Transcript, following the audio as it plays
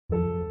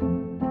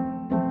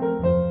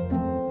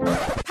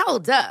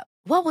Hold up.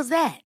 What was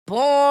that?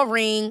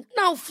 Boring.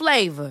 No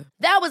flavor.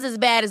 That was as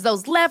bad as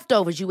those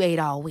leftovers you ate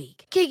all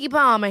week. Keke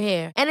Palmer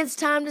here, and it's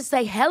time to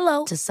say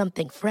hello to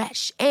something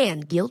fresh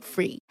and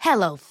guilt-free.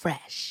 Hello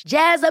Fresh.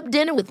 Jazz up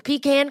dinner with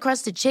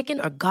pecan-crusted chicken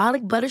or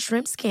garlic butter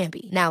shrimp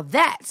scampi. Now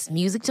that's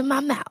music to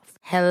my mouth.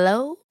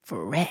 Hello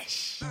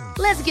Fresh.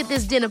 Let's get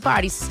this dinner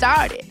party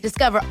started.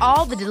 Discover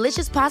all the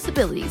delicious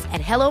possibilities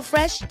at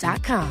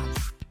hellofresh.com.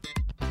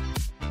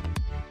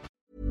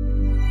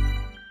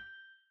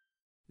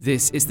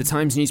 This is the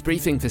Times News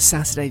Briefing for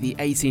Saturday the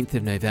 18th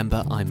of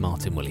November. I'm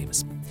Martin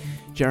Williams.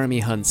 Jeremy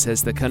Hunt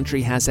says the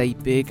country has a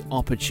big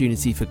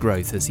opportunity for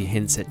growth as he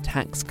hints at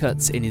tax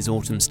cuts in his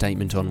autumn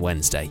statement on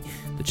Wednesday.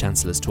 The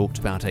Chancellor's talked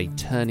about a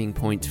turning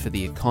point for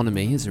the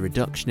economy as a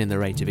reduction in the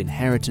rate of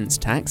inheritance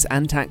tax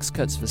and tax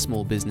cuts for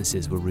small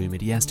businesses were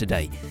rumoured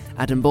yesterday.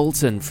 Adam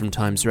Bolton from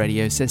Times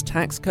Radio says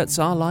tax cuts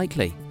are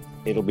likely.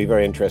 It'll be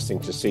very interesting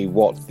to see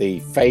what the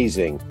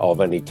phasing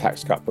of any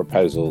tax cut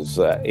proposals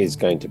is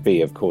going to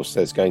be. Of course,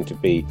 there's going to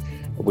be,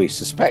 we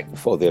suspect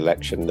before the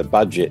election, the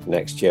budget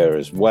next year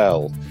as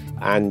well.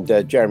 And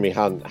Jeremy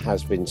Hunt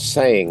has been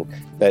saying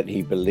that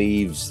he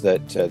believes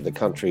that the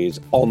country is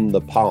on the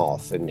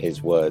path, in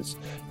his words,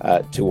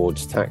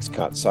 towards tax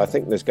cuts. So I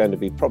think there's going to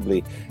be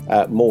probably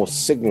more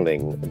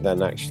signalling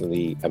than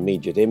actually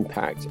immediate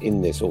impact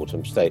in this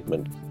autumn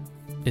statement.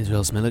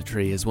 Israel's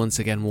military is once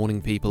again warning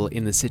people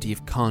in the city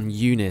of Khan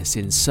Yunis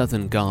in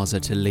southern Gaza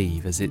to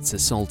leave as its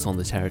assault on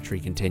the territory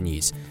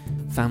continues.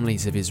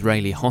 Families of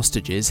Israeli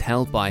hostages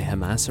held by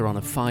Hamas are on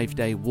a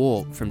 5-day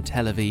walk from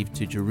Tel Aviv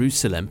to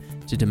Jerusalem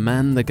to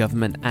demand the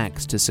government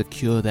acts to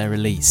secure their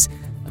release.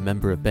 A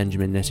member of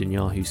Benjamin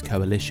Netanyahu's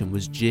coalition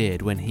was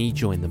jeered when he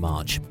joined the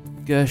march.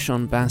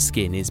 Gershon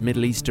Baskin is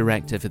Middle East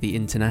Director for the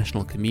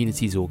International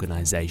Communities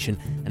Organization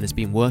and has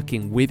been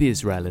working with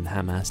Israel and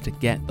Hamas to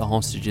get the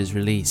hostages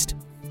released.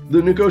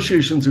 The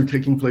negotiations are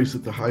taking place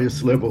at the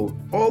highest level.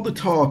 All the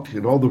talk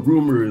and all the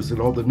rumors and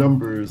all the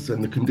numbers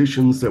and the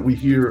conditions that we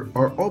hear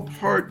are all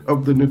part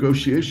of the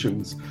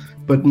negotiations,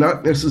 but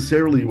not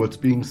necessarily what's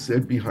being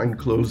said behind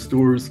closed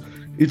doors.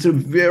 It's a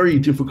very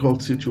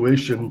difficult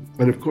situation,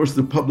 and of course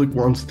the public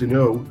wants to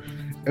know.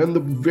 And the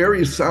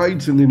various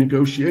sides in the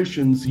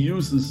negotiations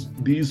uses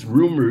these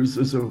rumors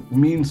as a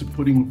means of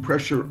putting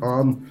pressure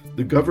on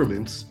the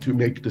governments to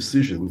make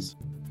decisions.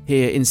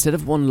 Here, instead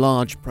of one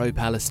large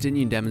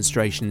pro-Palestinian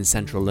demonstration in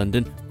central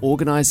London,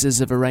 organisers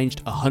have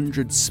arranged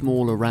 100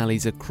 smaller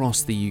rallies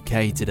across the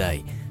UK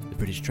today. The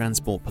British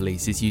Transport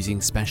Police is using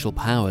special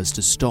powers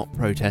to stop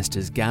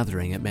protesters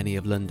gathering at many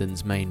of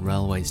London's main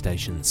railway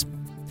stations.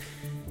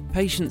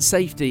 Patient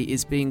safety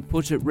is being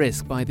put at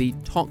risk by the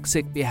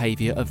toxic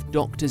behaviour of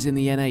doctors in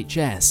the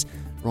NHS.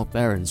 Rob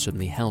Behrens from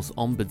the Health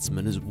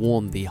Ombudsman has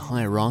warned the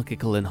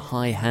hierarchical and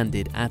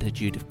high-handed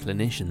attitude of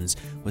clinicians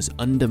was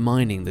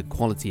undermining the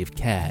quality of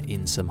care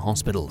in some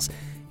hospitals.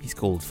 He's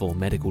called for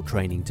medical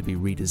training to be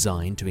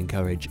redesigned to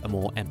encourage a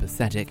more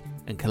empathetic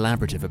and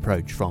collaborative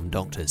approach from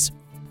doctors.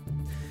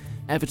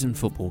 Everton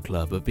Football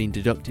Club have been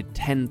deducted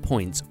 10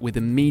 points with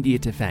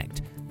immediate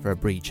effect for a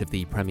breach of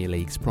the Premier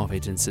League's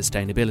profit and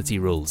sustainability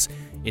rules.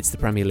 It's the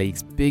Premier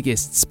League's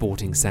biggest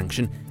sporting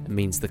sanction and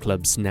means the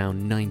club's now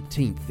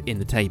 19th in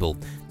the table.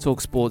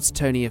 TalkSport's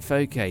Tony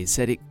Afoke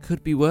said it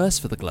could be worse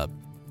for the club.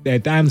 They're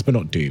damned but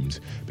not doomed,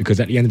 because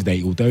at the end of the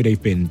day, although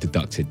they've been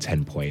deducted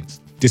 10 points,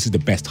 this is the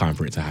best time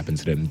for it to happen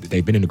to them.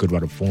 They've been in a good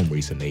run of form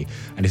recently,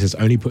 and this has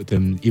only put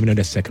them, even though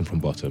they're second from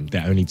bottom,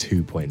 they're only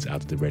 2 points out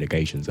of the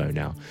relegation zone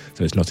now.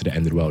 So it's not to the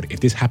end of the world. If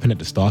this happened at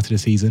the start of the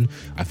season,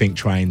 I think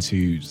trying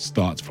to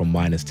start from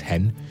minus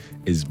 10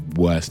 is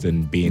worse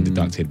than being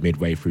deducted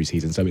midway through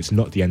season. So it's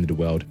not the end of the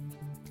world.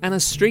 And a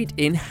street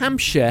in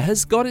Hampshire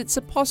has got its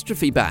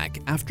apostrophe back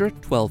after a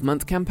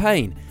 12-month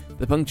campaign.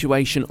 The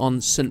punctuation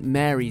on St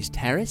Mary's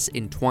Terrace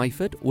in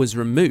Twyford was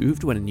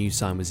removed when a new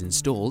sign was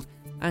installed,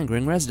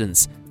 angering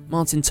residents.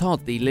 Martin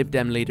Todd, the Lib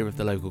Dem leader of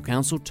the local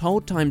council,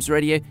 told Times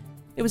Radio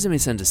it was a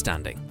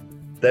misunderstanding.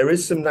 There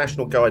is some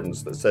national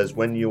guidance that says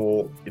when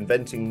you're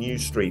inventing new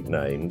street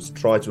names,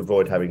 try to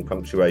avoid having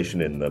punctuation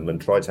in them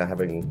and try to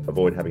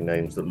avoid having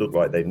names that look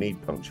like they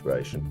need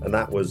punctuation. And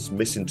that was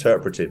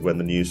misinterpreted when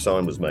the new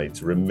sign was made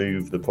to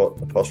remove the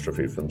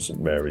apostrophe from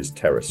St Mary's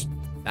Terrace.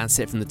 That's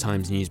it from the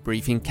Times News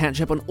Briefing. Catch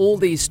up on all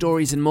these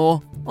stories and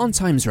more on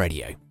Times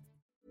Radio.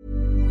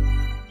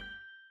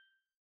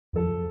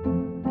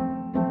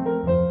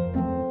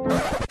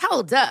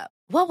 Hold up.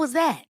 What was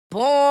that?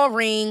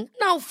 Boring.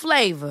 No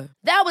flavor.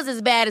 That was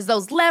as bad as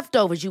those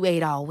leftovers you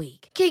ate all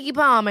week. Keke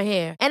Palmer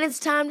here, and it's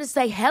time to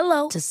say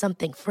hello to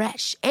something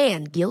fresh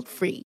and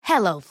guilt-free.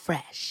 Hello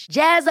Fresh.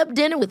 Jazz up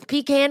dinner with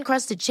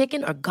pecan-crusted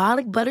chicken or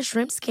garlic butter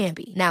shrimp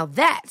scampi. Now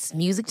that's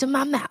music to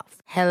my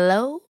mouth.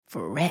 Hello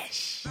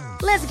Fresh.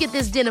 Let's get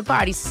this dinner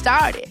party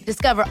started.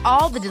 Discover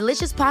all the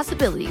delicious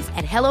possibilities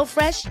at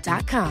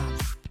hellofresh.com.